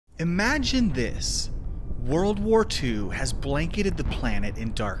Imagine this. World War II has blanketed the planet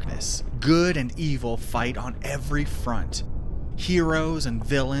in darkness. Good and evil fight on every front. Heroes and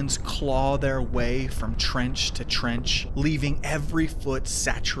villains claw their way from trench to trench, leaving every foot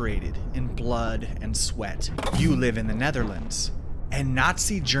saturated in blood and sweat. You live in the Netherlands, and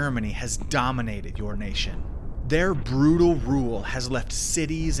Nazi Germany has dominated your nation. Their brutal rule has left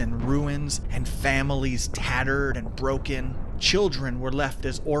cities in ruins and families tattered and broken. Children were left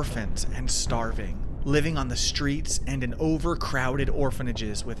as orphans and starving, living on the streets and in overcrowded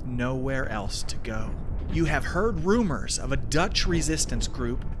orphanages with nowhere else to go. You have heard rumors of a Dutch resistance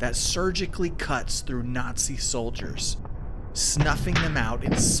group that surgically cuts through Nazi soldiers, snuffing them out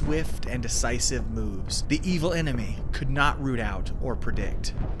in swift and decisive moves the evil enemy could not root out or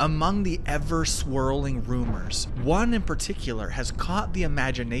predict. Among the ever-swirling rumors, one in particular has caught the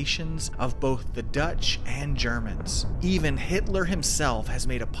imaginations of both the Dutch and Germans. Even Hitler himself has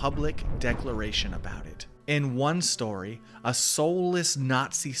made a public declaration about it. In one story, a soulless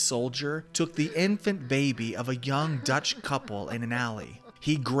Nazi soldier took the infant baby of a young Dutch couple in an alley.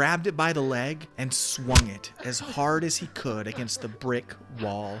 He grabbed it by the leg and swung it as hard as he could against the brick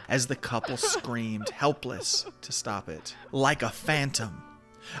wall as the couple screamed, helpless to stop it. Like a phantom,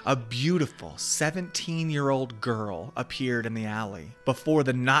 a beautiful 17-year-old girl appeared in the alley. Before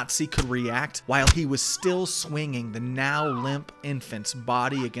the Nazi could react, while he was still swinging the now limp infant's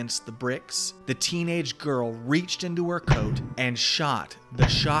body against the bricks, the teenage girl reached into her coat and shot the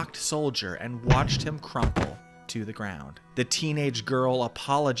shocked soldier and watched him crumple to the ground. The teenage girl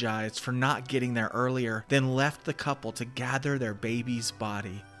apologized for not getting there earlier, then left the couple to gather their baby's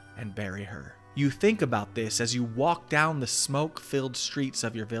body and bury her. You think about this as you walk down the smoke-filled streets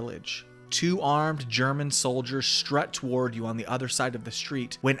of your village. Two armed German soldiers strut toward you on the other side of the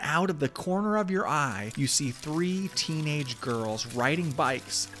street, when out of the corner of your eye, you see three teenage girls riding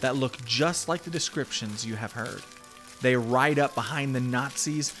bikes that look just like the descriptions you have heard. They ride up behind the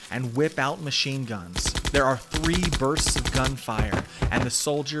Nazis and whip out machine guns. There are 3 bursts of gunfire, and the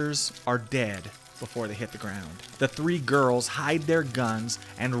soldiers are dead before they hit the ground. The 3 girls hide their guns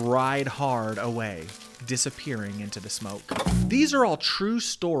and ride hard away, disappearing into the smoke. These are all true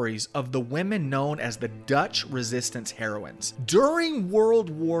stories of the women known as the Dutch resistance heroines. During World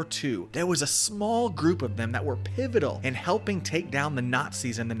War II, there was a small group of them that were pivotal in helping take down the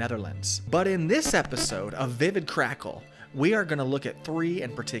Nazis in the Netherlands. But in this episode of Vivid Crackle, we are going to look at 3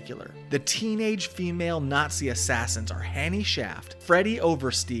 in particular. The teenage female Nazi assassins are Hannie Shaft, Freddie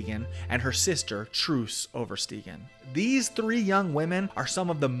Oversteegen, and her sister Truus Oversteegen. These 3 young women are some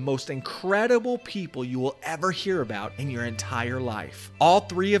of the most incredible people you will ever hear about in your entire life. All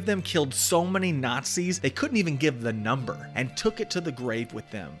 3 of them killed so many Nazis they couldn't even give the number, and took it to the grave with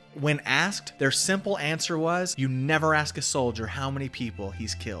them. When asked, their simple answer was, you never ask a soldier how many people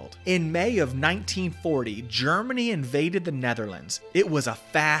he's killed. In May of 1940, Germany invaded the Netherlands. It was a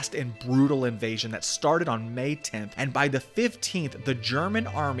fast and brutal invasion that started on May 10th, and by the 15th, the German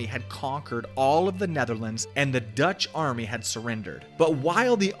army had conquered all of the Netherlands and the Dutch army had surrendered. But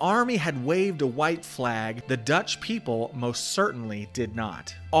while the army had waved a white flag, the Dutch people most certainly did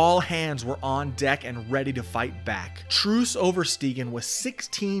not. All hands were on deck and ready to fight back. Truus Oversteegen was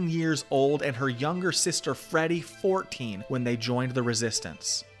 16 years old and her younger sister Freddie 14 when they joined the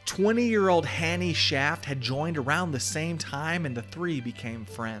resistance. 20-year-old Hannie Shaft had joined around the same time, and the 3 became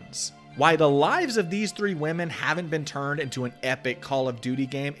friends. Why the lives of these 3 women haven't been turned into an epic Call of Duty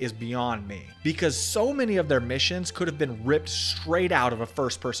game is beyond me, because so many of their missions could have been ripped straight out of a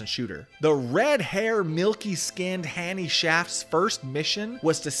first-person shooter. The red-hair, milky-skinned Hannie Shaft's first mission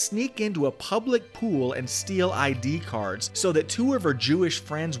was to sneak into a public pool and steal ID cards so that 2 of her Jewish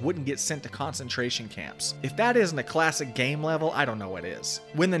friends wouldn't get sent to concentration camps. If that isn't a classic game level, I don't know what is.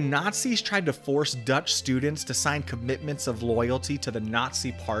 When the Nazis tried to force Dutch students to sign commitments of loyalty to the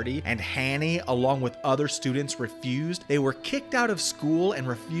Nazi party, and Hannie, along with other students, refused, they were kicked out of school and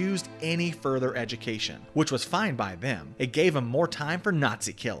refused any further education, which was fine by them. It gave them more time for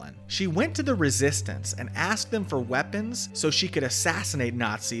Nazi killing. She went to the resistance and asked them for weapons so she could assassinate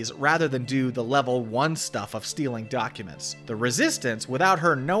Nazis rather than do the level 1 stuff of stealing documents. The resistance, without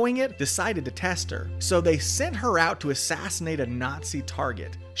her knowing it, decided to test her, so they sent her out to assassinate a Nazi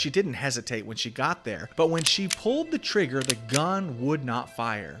target. She didn't hesitate when she got there, but when she pulled the trigger, the gun would not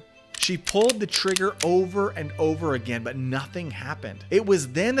fire. She pulled the trigger over and over again, but nothing happened. It was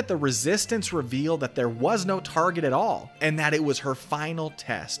then that the resistance revealed that there was no target at all, and that it was her final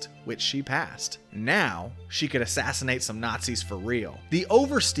test, which she passed. Now, she could assassinate some Nazis for real. The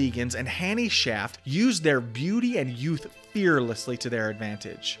Oversteegens and Hannie Shaft used their beauty and youth fearlessly to their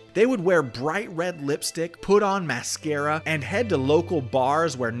advantage. They would wear bright red lipstick, put on mascara, and head to local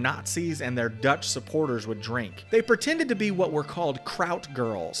bars where Nazis and their Dutch supporters would drink. They pretended to be what were called Kraut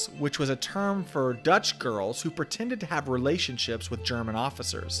girls, which was a term for Dutch girls who pretended to have relationships with German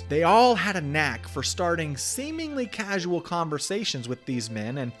officers. They all had a knack for starting seemingly casual conversations with these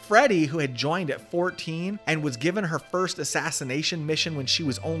men, and Freddie, who had joined at 14 and was given her first assassination mission when she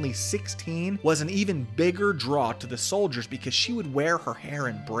was only 16, was an even bigger draw to the soldiers because she would wear her hair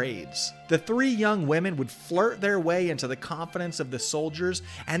in braids. The three young women would flirt their way into the confidence of the soldiers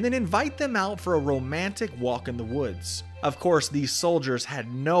and then invite them out for a romantic walk in the woods. Of course, these soldiers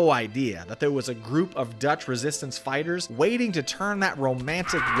had no idea that there was a group of Dutch resistance fighters waiting to turn that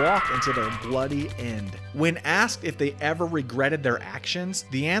romantic walk into their bloody end. When asked if they ever regretted their actions,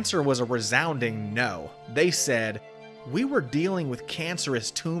 the answer was a resounding no. They said, "We were dealing with cancerous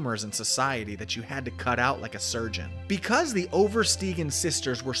tumors in society that you had to cut out like a surgeon." Because the Oversteegen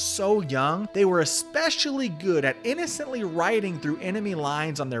sisters were so young, they were especially good at innocently riding through enemy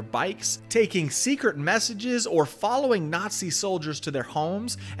lines on their bikes, taking secret messages, or following Nazi soldiers to their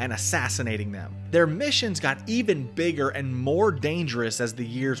homes and assassinating them. Their missions got even bigger and more dangerous as the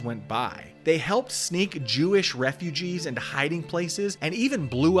years went by. They helped sneak Jewish refugees into hiding places and even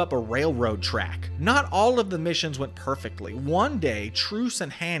blew up a railroad track. Not all of the missions went perfectly. One day, Truus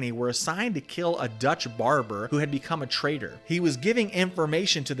and Hannie were assigned to kill a Dutch barber who had become a traitor. He was giving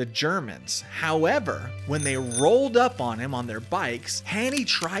information to the Germans. However, when they rolled up on him on their bikes, Hannie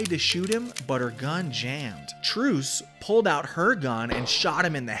tried to shoot him, but her gun jammed. Truus pulled out her gun and shot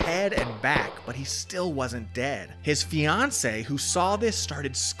him in the head and back, but he still wasn't dead. His fiancée, who saw this,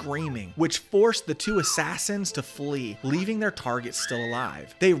 started screaming, which forced the two assassins to flee, leaving their targets still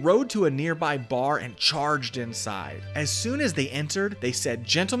alive. They rode to a nearby bar and charged inside. As soon as they entered, they said,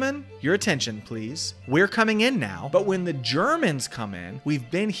 "Gentlemen, your attention, please. We're coming in now, but when the Germans come in, we've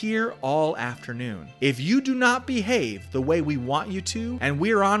been here all afternoon. If you do not behave the way we want you to, and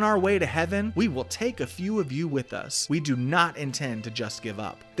we're on our way to heaven, we will take a few of you with us. We do not intend to just give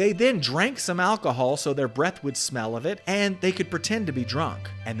up." They then drank some alcohol so their breath would smell of it, and they could pretend to be drunk.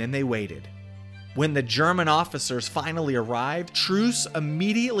 And then they waited. When the German officers finally arrived, Truus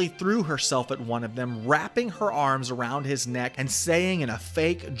immediately threw herself at one of them, wrapping her arms around his neck and saying in a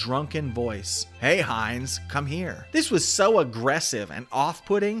fake, drunken voice, "Hey Heinz, come here." This was so aggressive and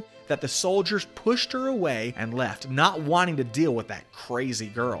off-putting that the soldiers pushed her away and left, not wanting to deal with that crazy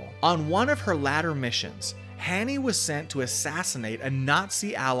girl. On one of her latter missions, Hannie was sent to assassinate a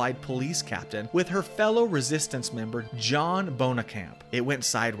Nazi-allied police captain with her fellow resistance member John Bonnekamp. It went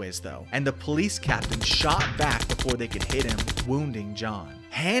sideways though, and the police captain shot back before they could hit him, wounding John.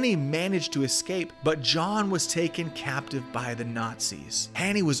 Hannie managed to escape, but John was taken captive by the Nazis.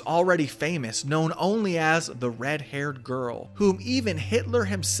 Hannie was already famous, known only as the red-haired girl, whom even Hitler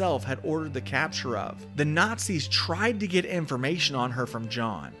himself had ordered the capture of. The Nazis tried to get information on her from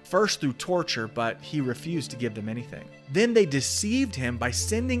John, first through torture, but he refused to give them anything. Then they deceived him by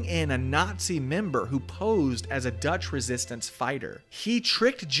sending in a Nazi member who posed as a Dutch resistance fighter. He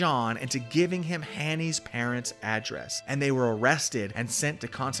tricked John into giving him Hannie's parents' address, and they were arrested and sent to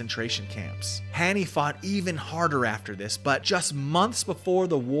concentration camps. Hannie fought even harder after this, but just months before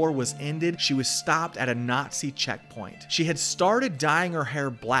the war was ended, she was stopped at a Nazi checkpoint. She had started dyeing her hair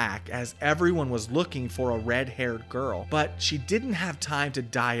black as everyone was looking for a red-haired girl, but she didn't have time to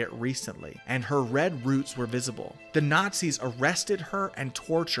dye it recently, and her red roots were visible. The Nazis arrested her and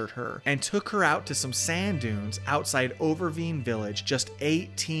tortured her and took her out to some sand dunes outside Overveen village just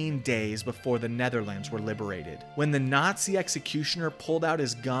 18 days before the Netherlands were liberated. When the Nazi executioner pulled out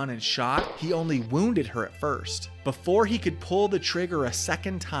his gun and shot, he only wounded her at first. Before he could pull the trigger a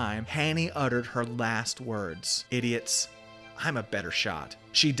second time, Hannie uttered her last words, "Idiots, I'm a better shot."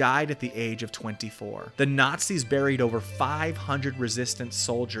 She died at the age of 24. The Nazis buried over 500 resistance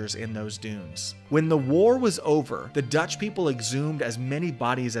soldiers in those dunes. When the war was over, the Dutch people exhumed as many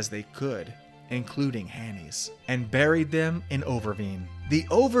bodies as they could, including Hannie's, and buried them in Overveen. The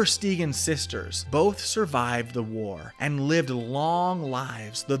Oversteegen sisters both survived the war and lived long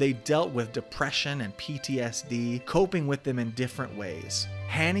lives, though they dealt with depression and PTSD, coping with them in different ways.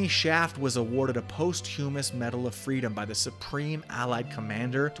 Hannie Shaft was awarded a posthumous Medal of Freedom by the Supreme Allied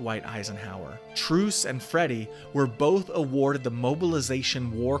Commander Dwight Eisenhower. Truus and Freddie were both awarded the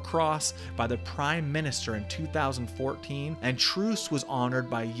Mobilization War Cross by the Prime Minister in 2014, and Truus was honored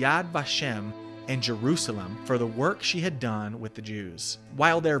by Yad Vashem and Jerusalem for the work she had done with the Jews.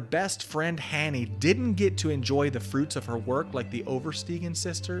 While their best friend Hannie didn't get to enjoy the fruits of her work like the Oversteegen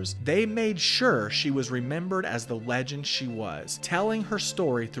sisters, they made sure she was remembered as the legend she was, telling her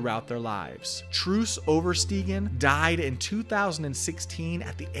story throughout their lives. Truus Oversteegen died in 2016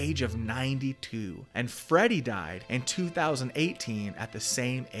 at the age of 92, and Freddie died in 2018 at the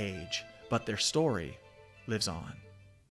same age, but their story lives on.